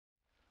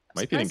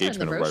Might be an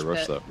engagement over by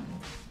Roche though.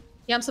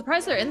 Yeah, I'm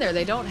surprised they're in there.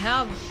 They don't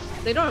have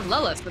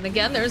Lelis. And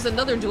again, there's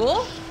another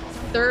duel.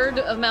 Third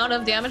amount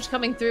of damage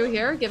coming through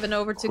here, given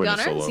over to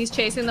Gunnar as he's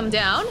chasing them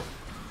down.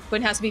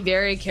 Quinn has to be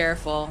very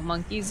careful.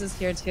 Monkeys is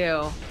here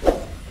too.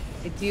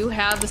 They do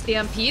have the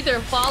Stampede.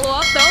 Their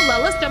follow-up though.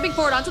 Lelis jumping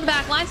forward onto the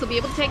back line, so he'll be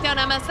able to take down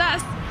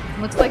MSS.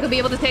 Looks like he'll be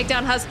able to take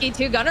down Husky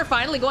too. Gunnar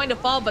finally going to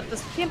fall, but the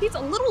Stampede's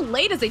a little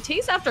late as they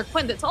chase after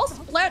Quinn. It's all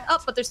split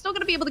up, but they're still going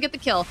to be able to get the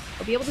kill.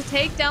 They'll be able to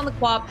take down the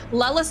Quap.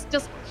 Lelis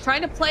just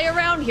trying to play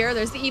around here.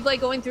 There's the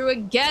E-Blade going through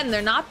again.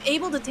 They're not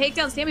able to take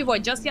down Sammy Boy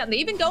just yet. And they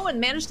even go and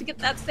manage to get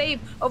that save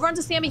over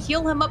onto Sammy,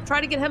 heal him up,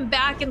 try to get him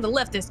back in the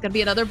lift. There's going to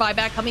be another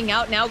buyback coming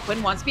out now.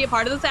 Quinn wants to be a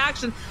part of this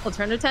action. He'll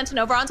turn their attention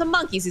over onto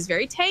Monkeys. He's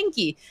very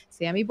tanky.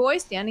 Sammy Boy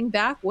standing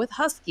back with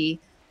Husky.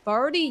 They've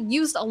already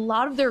used a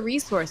lot of their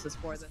resources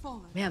for this.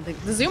 Man, the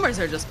Zoomers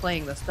are just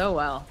playing this so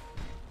well.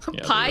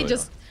 Yeah, Pi really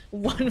just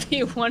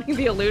 1v1ing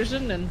the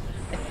illusion, and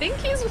I think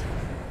he's...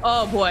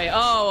 Oh boy,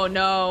 oh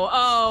no,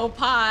 oh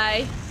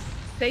Pi.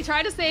 They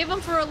try to save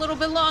him for a little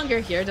bit longer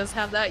here, does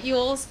have that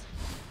Yules.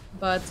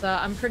 But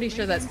I'm pretty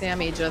sure that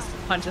Sammy just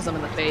punches him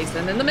in the face.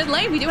 And in the mid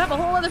lane, we do have a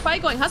whole other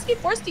fight going. Husky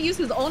forced to use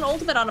his own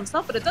ultimate on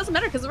himself, but it doesn't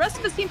matter because the rest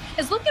of his team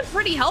is looking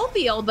pretty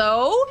healthy,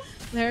 although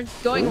they're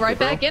going right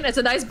back in. It's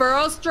a nice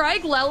burrow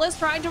strike. Lelis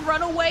trying to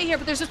run away here,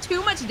 but there's just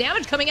too much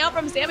damage coming out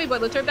from Sammy Boy.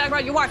 Let's turn back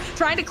around. You are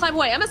trying to climb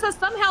away. MSS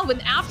somehow, with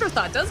an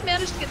afterthought, does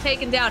manage to get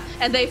taken down,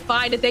 and they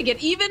find it. They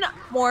get even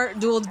more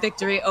dueled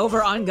victory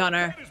over on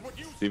Gunnar.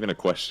 It's even a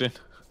question.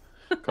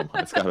 Come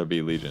on, it's gotta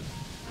be Legion.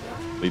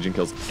 Legion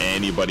kills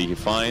anybody he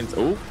finds.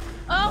 Oh.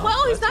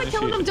 Well, he's not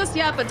killing him just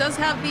yet, but does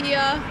have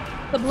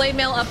the blade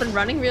mail up and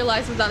running.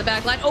 Realizes on the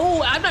back line.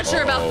 Oh, I'm not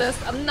sure about this.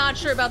 I'm not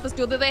sure about this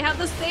duel. Do they have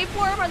the save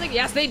for him? Or they...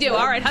 Yes, they do.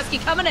 All right, Husky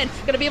coming in.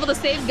 Gonna be able to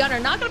save Gunnar.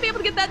 Not gonna be able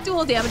to get that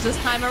duel damage this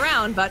time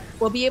around, but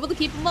we'll be able to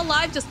keep him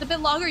alive just a bit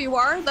longer. You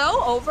are,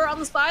 though, over on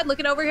the side,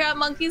 looking over here at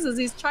Monkeys as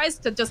he tries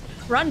to just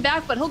run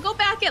back, but he'll go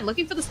back in,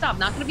 looking for the stop.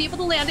 Not gonna be able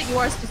to land it. You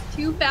are just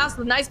too fast.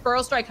 The nice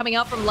burrow strike coming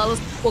out from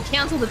Lelis will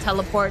cancel the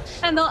teleport,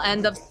 and they'll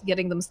end up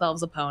getting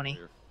themselves a pony.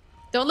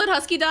 Don't let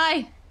Husky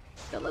die.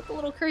 Don't let the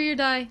little courier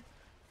die.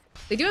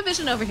 They do have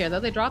vision over here, though.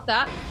 They dropped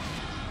that.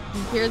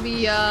 You hear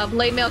the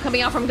blade mail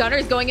coming out from Gunnar.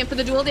 He's going in for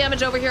the dual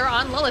damage over here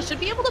on Lilith. Should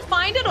be able to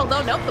find it,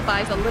 although, nope, the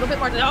Pie's a little bit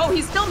more... Oh,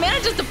 he still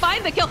manages to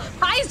find the kill.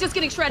 Pie's just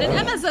getting shredded.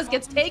 MSS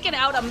gets taken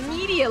out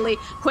immediately.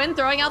 Quinn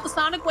throwing out the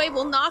Sonic Wave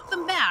will knock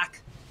them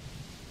back.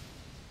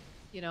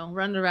 You know,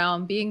 running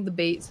around, being the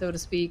bait, so to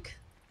speak.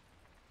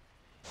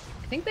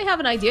 I think they have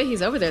an idea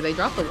he's over there. They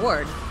dropped the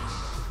ward.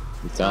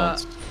 It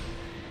sounds...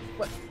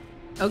 What?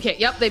 Okay,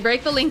 yep, they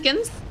break the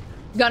Lincolns.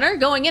 Gunnar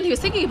going in, he was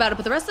thinking about it,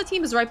 but the rest of the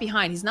team is right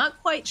behind. He's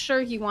not quite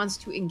sure he wants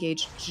to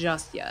engage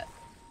just yet.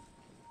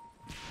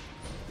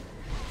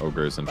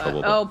 Ogre's in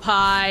trouble. Oh,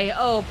 Pie.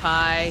 Oh,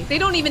 Pie. They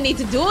don't even need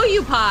to duel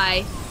you,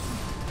 Pie.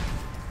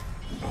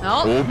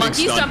 Oh,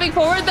 Monkey's jumping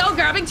forward, though,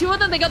 grabbing two of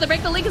them. They go to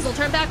break the Lincolns. They'll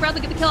turn back around to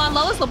get the kill on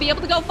Lois. They'll be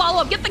able to go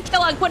follow up, get the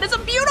kill on Quinn. It's a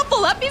beautiful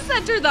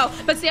epicenter, though.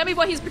 But Sammy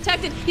Boy, he's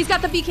protected. He's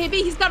got the BKB.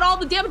 He's got all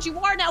the damage. You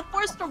are now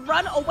forced to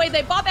run away.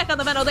 They bought back on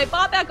the Venom. They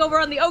bought back over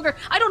on the Ogre.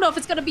 I don't know if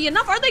it's going to be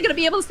enough. Are they going to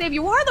be able to save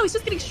you? Though? He's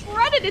just getting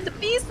shredded into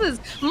pieces.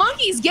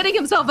 Monkey's getting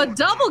himself a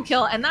double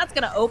kill, and that's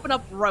going to open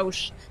up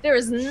Roche. There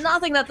is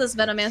nothing that this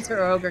Venomancer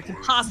or Ogre can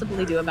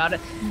possibly do about it.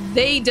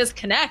 They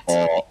disconnect.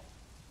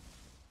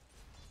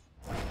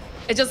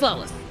 It's just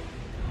Lois.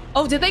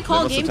 Oh, did they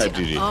call game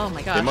GG? Oh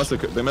my gosh.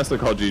 They must have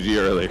called GG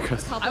earlier.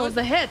 That was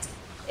the hit.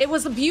 It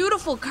was a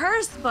beautiful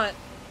curse, but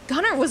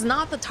Gunnar was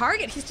not the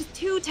target. He's just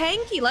too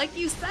tanky, like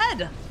you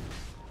said.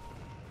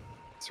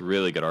 It's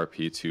really good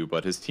RP too,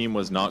 but his team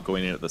was not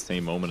going in at the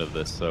same moment of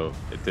this, so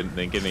it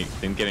didn't get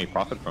any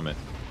profit from it.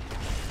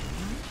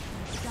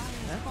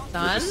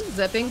 Done.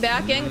 Zipping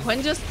back in.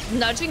 Quinn just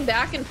nudging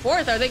back and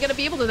forth. Are they going to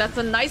be able to? That's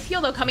a nice heal,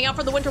 though, coming out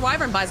for the Winter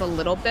Wyvern. Buys a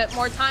little bit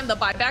more time. The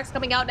buyback's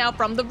coming out now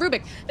from the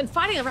Rubik. Been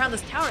fighting around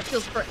this tower. It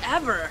feels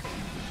forever.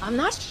 I'm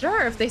not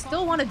sure if they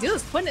still want to do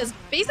this. Quinn is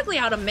basically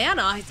out of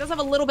mana. He does have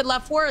a little bit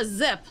left for a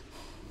zip.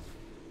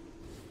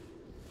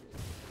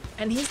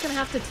 And he's going to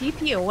have to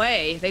TP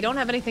away. They don't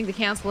have anything to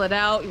cancel it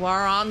out. You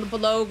are on the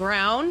below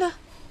ground.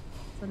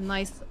 It's a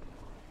nice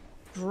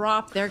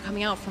drop there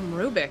coming out from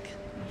Rubik.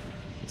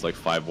 It's like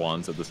 5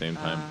 wands at the same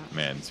time.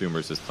 Man,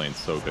 Zoomer's just playing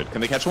so good.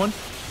 Can they catch one?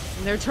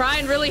 They're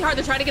trying really hard.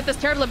 They're trying to get this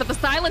turret, but the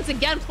silence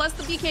again, plus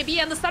the BKB,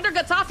 and the Thunder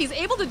Guts off. He's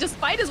able to just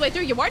fight his way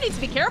through. Yawar needs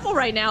to be careful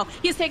right now.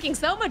 He's taking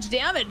so much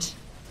damage.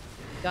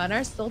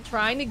 Gunnar still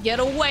trying to get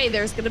away.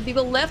 There's going to be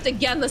the lift.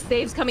 Again, the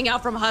saves coming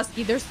out from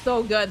Husky. They're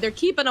so good. They're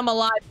keeping him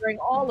alive during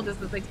all of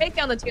this as they take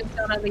down the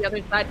tombstone on the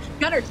other side.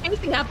 Gunnar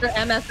chasing after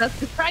MSS,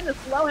 who's trying to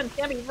slow him.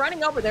 Sammy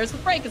running over. There's the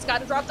break. It's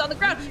got to drop on the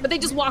ground, but they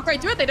just walk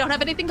right through it. They don't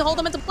have anything to hold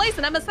him into place,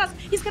 and MSS,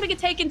 he's going to get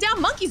taken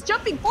down. Monkey's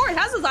jumping forward,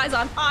 has his eyes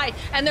on high,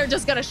 and they're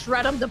just going to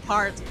shred him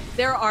apart.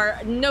 There are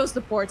no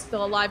supports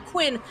still alive.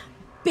 Quinn,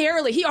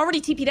 barely. He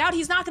already TP'd out.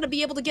 He's not going to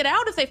be able to get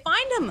out if they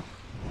find him.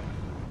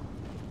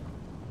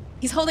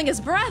 He's holding his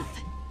breath.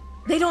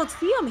 They don't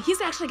see him. He's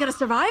actually going to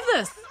survive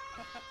this.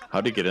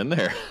 How'd he get in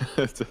there?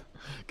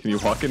 Can you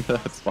walk into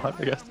that spot,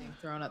 I guess?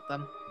 Thrown at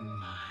them.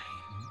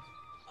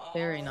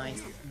 Very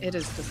nice. It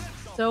is just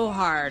so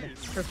hard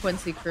for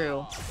Quincy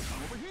Crew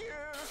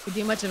to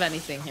do much of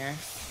anything here.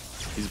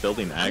 He's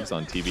building Ags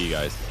on TV,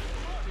 guys.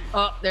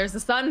 Oh, there's the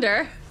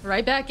Thunder.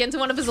 Right back into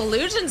one of his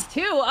illusions,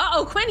 too.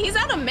 Uh-oh, Quinn, he's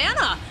out of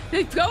mana.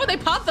 They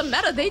pop the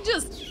meta. They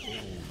just...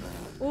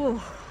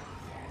 Ooh.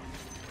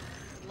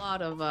 A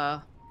lot of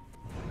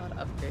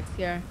upgrades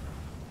here.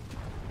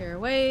 Here,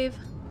 wave.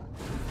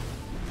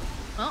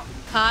 Oh,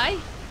 Kai.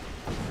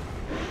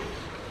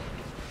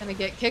 Gonna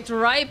get kicked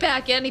right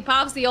back in. He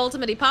pops the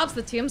ultimate. He pops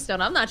the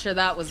tombstone. I'm not sure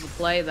that was the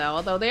play, though.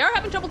 Although they are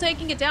having trouble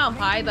taking it down.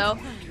 Pi, though,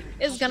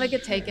 is gonna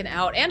get taken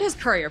out. And his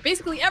courier.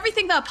 Basically,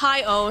 everything that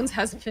Pi owns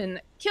has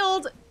been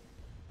killed,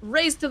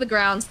 razed to the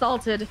ground,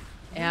 salted,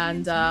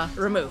 and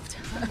removed.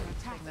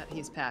 That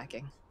he's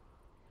packing.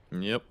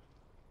 Yep.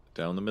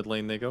 Down the mid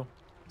lane they go.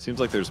 Seems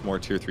like there's more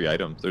tier 3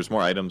 items. There's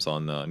more items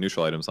on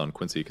neutral items on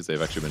Quincy because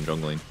they've actually been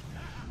jungling.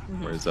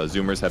 Whereas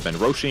Zoomers have been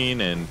roshing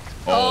and...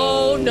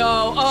 Oh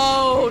no!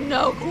 Oh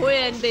no,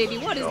 Quinn, baby,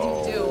 what is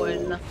he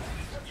doing?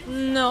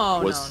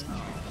 No.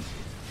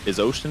 Is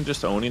Ocean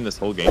just owning this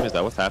whole game? Is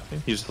that what's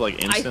happening? He's just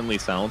like instantly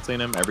silencing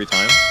him every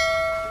time?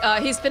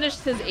 He's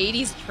finished his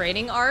 80s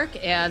training arc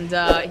and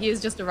he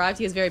has just arrived.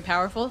 He is very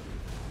powerful,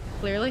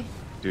 clearly.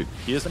 Dude,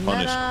 he has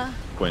punished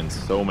Quinn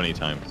so many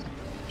times.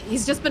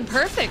 He's just been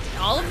perfect.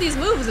 All of these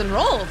moves and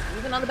rolls.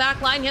 Even on the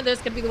back line here, there's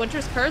going to be the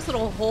Winter's Curse.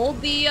 It'll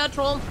hold the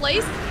troll in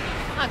place.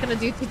 Not going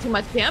to do too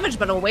much damage,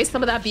 but it'll waste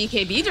some of that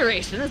BKB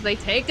duration as they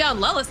take down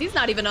Lelis. He's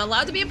not even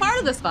allowed to be a part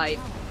of this fight.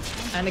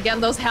 And again,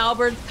 those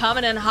halberds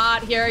coming in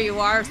hot here. You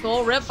are.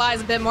 Soul Rip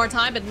buys a bit more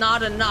time, but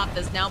not enough.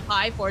 As now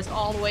Pi forced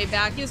all the way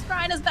back. He was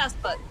trying his best,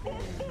 but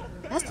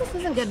that just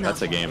isn't good enough.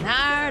 That's a game.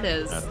 There it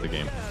is. That's the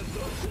game.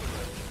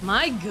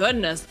 My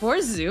goodness, poor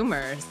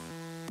Zoomers.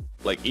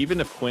 Like, even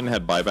if Quinn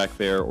had buyback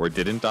there or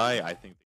didn't die, I think...